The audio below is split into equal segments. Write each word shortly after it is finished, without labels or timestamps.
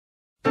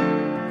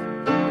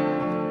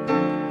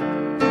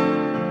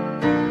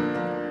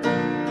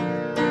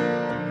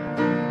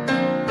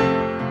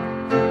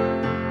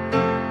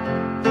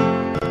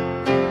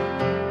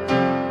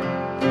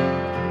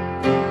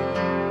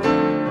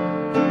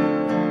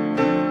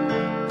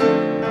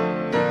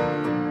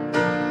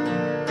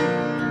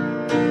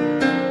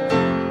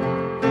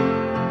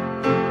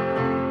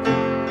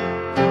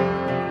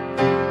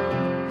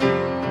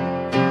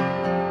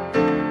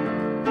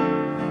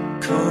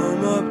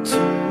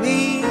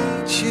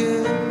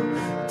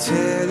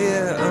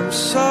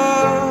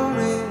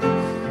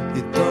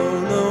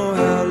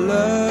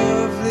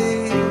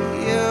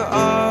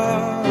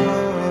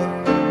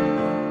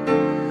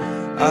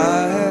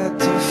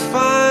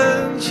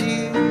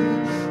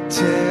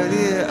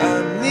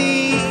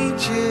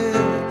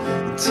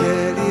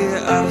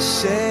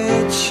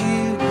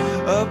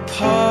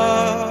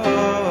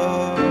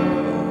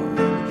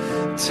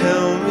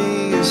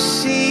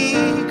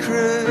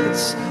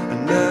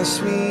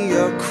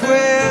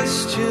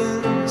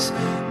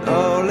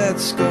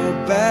let's go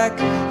back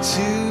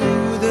to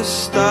the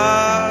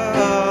start.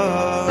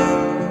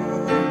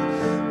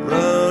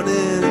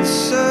 Running in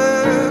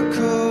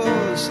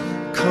circles,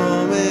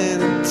 coming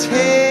in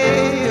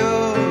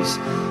tails,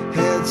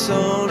 heads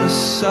on the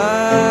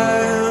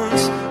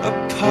sides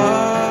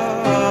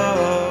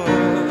apart.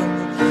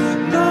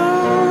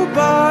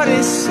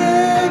 Nobody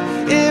said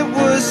it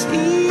was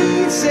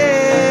easy.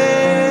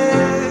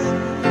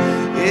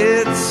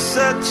 It's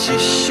such a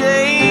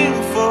shame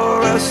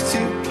for us to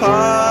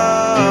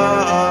part.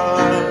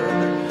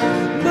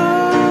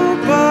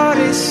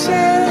 Nobody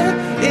said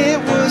it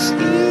was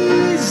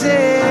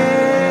easy.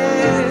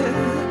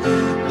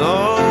 No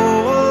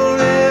one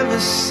ever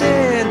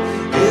said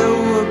it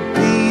would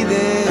be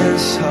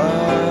this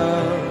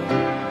hard.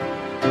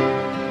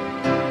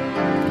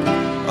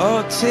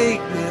 Oh,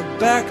 take me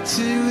back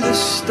to the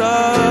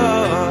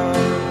start.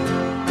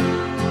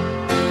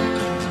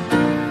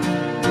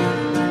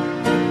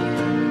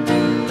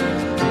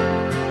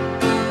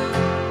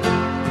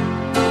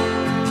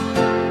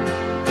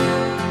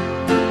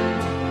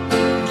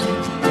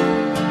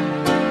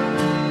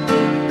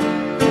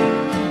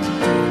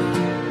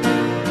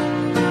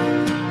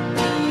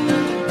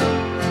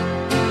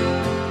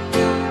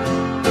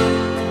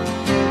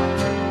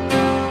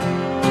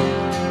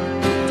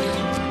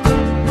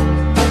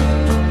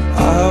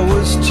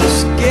 Just